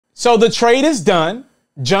So the trade is done.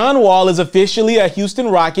 John Wall is officially a Houston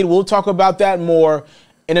Rocket. We'll talk about that more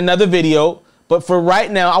in another video. But for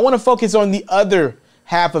right now, I want to focus on the other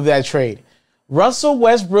half of that trade. Russell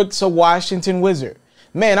Westbrook's a Washington Wizard.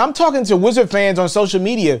 Man, I'm talking to Wizard fans on social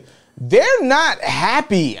media. They're not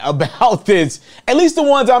happy about this. At least the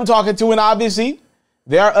ones I'm talking to. And obviously,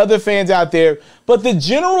 there are other fans out there. But the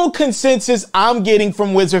general consensus I'm getting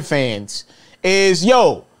from Wizard fans is,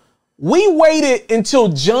 yo, we waited until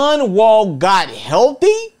John Wall got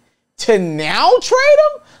healthy to now trade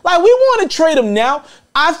him? Like, we want to trade him now.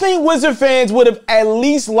 I think Wizard fans would have at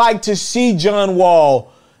least liked to see John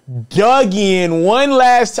Wall dug in one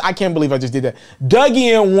last time. I can't believe I just did that. Dug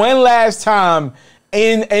in one last time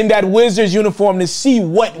in that Wizards uniform to see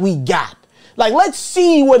what we got. Like, let's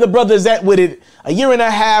see where the brother's at with it. A year and a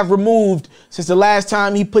half removed since the last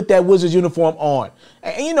time he put that Wizards uniform on.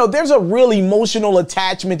 And, you know, there's a real emotional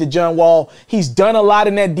attachment to John Wall. He's done a lot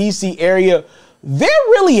in that D.C. area. They're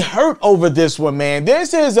really hurt over this one, man.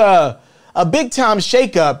 This is a big-time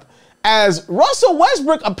shakeup as Russell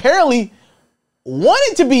Westbrook apparently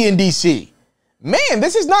wanted to be in D.C. Man,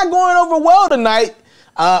 this is not going over well tonight.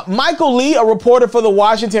 Michael Lee, a reporter for the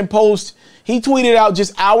Washington Post, he tweeted out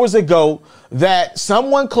just hours ago that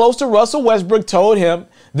someone close to Russell Westbrook told him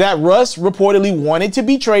that Russ reportedly wanted to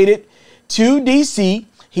be traded to D.C.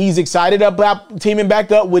 He's excited about teaming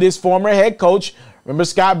back up with his former head coach. Remember,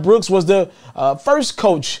 Scott Brooks was the first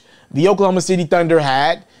coach the Oklahoma City Thunder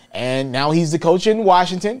had, and now he's the coach in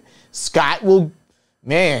Washington. Scott will,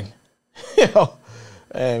 man, you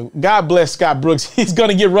know, God bless Scott Brooks. He's going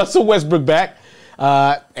to get Russell Westbrook back.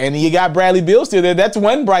 And you got Bradley Beal still there. That's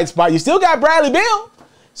one bright spot. You still got Bradley Beal.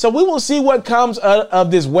 So we will see what comes of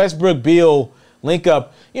this Westbrook-Beal link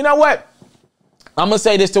up. You know what? I'm going to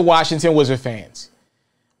say this to Washington Wizard fans.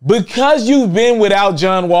 Because you've been without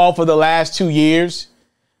John Wall for the last 2 years,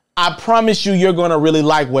 I promise you, you're going to really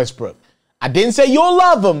like Westbrook. I didn't say you'll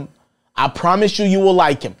love him. I promise you, you will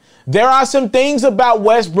like him. There are some things about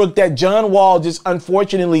Westbrook that John Wall just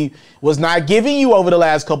unfortunately was not giving you over the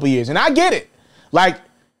last couple years. And I get it. Like,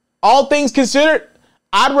 all things considered,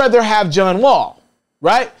 I'd rather have John Wall,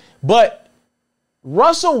 right? But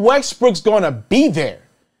Russell Westbrook's going to be there.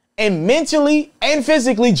 And mentally and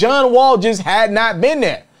physically, John Wall just had not been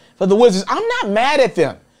there for the Wizards. I'm not mad at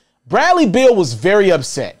them. Bradley Beal was very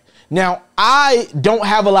upset. Now, I don't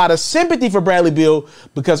have a lot of sympathy for Bradley Beal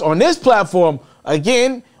because on this platform,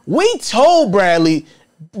 again, we told Bradley,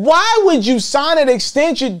 why would you sign an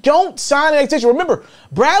extension? Don't sign an extension. Remember,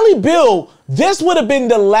 Bradley Beal, this would have been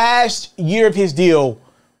the last year of his deal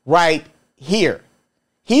right here.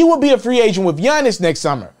 He will be a free agent with Giannis next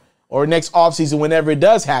summer or next offseason, whenever it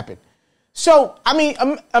does happen. So, I mean,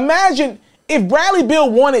 imagine if Bradley Beal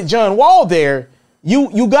wanted John Wall there,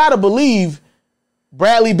 you got to believe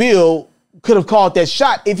Bradley Beal could have called that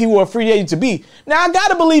shot if he were a free agent to be. Now, I got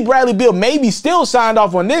to believe Bradley Beal maybe still signed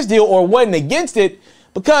off on this deal or wasn't against it,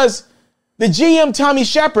 because the GM, Tommy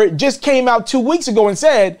Shepard, just came out 2 weeks ago and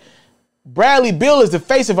said, Bradley Beal is the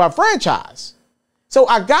face of our franchise. So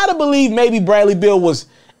I got to believe maybe Bradley Beal was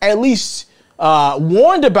at least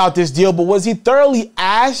warned about this deal, but was he thoroughly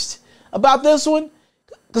asked about this one?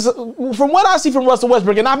 Because from what I see from Russell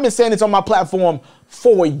Westbrook, and I've been saying this on my platform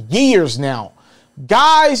for years now,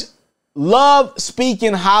 guys love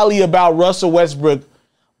speaking highly about Russell Westbrook,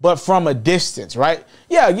 but from a distance, right?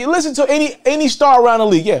 Yeah, you listen to any star around the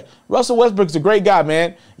league. Yeah, Russell Westbrook's a great guy,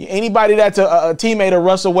 man. Anybody that's a teammate of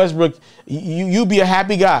Russell Westbrook, you be a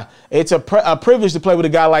happy guy. It's a privilege to play with a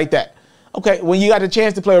guy like that. Okay, when you got the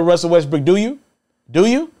chance to play with Russell Westbrook, do you? Do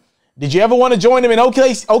you? Did you ever want to join him in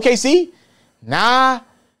OKC? Nah.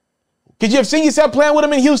 Could you have seen yourself playing with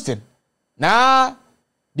him in Houston? Nah.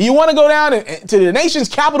 Do you want to go down to the nation's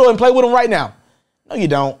capital and play with him right now? No, you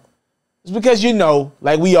don't. It's because you know,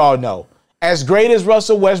 like we all know, as great as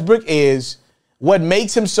Russell Westbrook is, what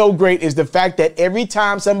makes him so great is the fact that every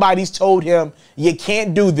time somebody's told him you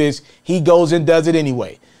can't do this, he goes and does it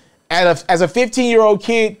anyway. As a 15-year-old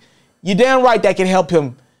kid, you're damn right that can help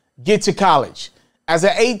him get to college. As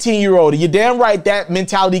an 18-year-old, you're damn right that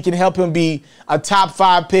mentality can help him be a top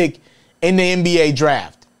 5 pick in the NBA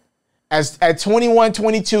draft. At 21,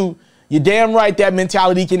 22, you're damn right that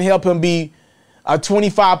mentality can help him be a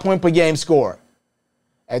 25-point per game scorer.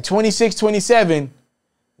 At 26, 27,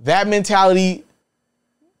 that mentality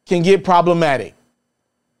can get problematic.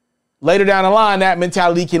 Later down the line, that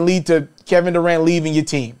mentality can lead to Kevin Durant leaving your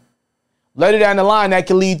team. Later down the line, that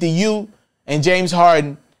can lead to you and James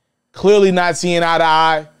Harden clearly not seeing eye to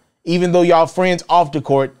eye, even though y'all friends off the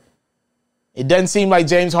court. It doesn't seem like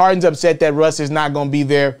James Harden's upset that Russ is not going to be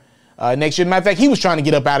there next year. Matter of fact, he was trying to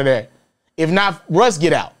get up out of there. If not, Russ,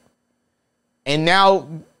 get out. And now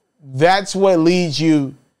that's what leads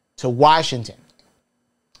you to Washington.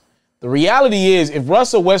 The reality is, if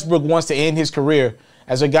Russell Westbrook wants to end his career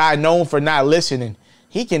as a guy known for not listening,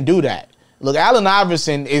 he can do that. Look, Allen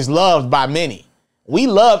Iverson is loved by many. We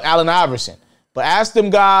love Allen Iverson. But ask them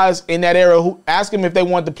guys in that era, ask them if they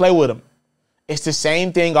want to play with him. It's the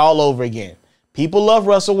same thing all over again. People love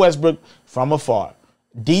Russell Westbrook from afar.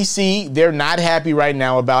 DC, they're not happy right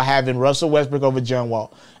now about having Russell Westbrook over John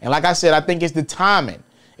Wall. And like I said, I think it's the timing.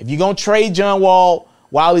 If you're going to trade John Wall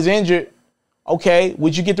while he's injured, okay,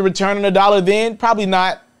 would you get the return on the dollar then? Probably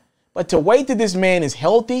not. But to wait till this man is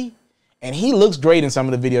healthy, and he looks great in some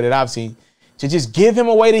of the video that I've seen, to just give him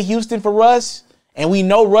away to Houston for Russ, and we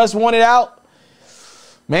know Russ wanted out,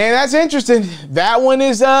 man, that's interesting. That one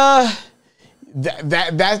is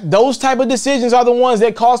those type of decisions are the ones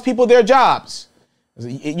that cost people their jobs.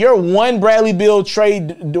 You're one Bradley Beal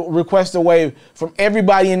trade request away from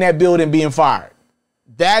everybody in that building being fired.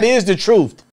 That is the truth.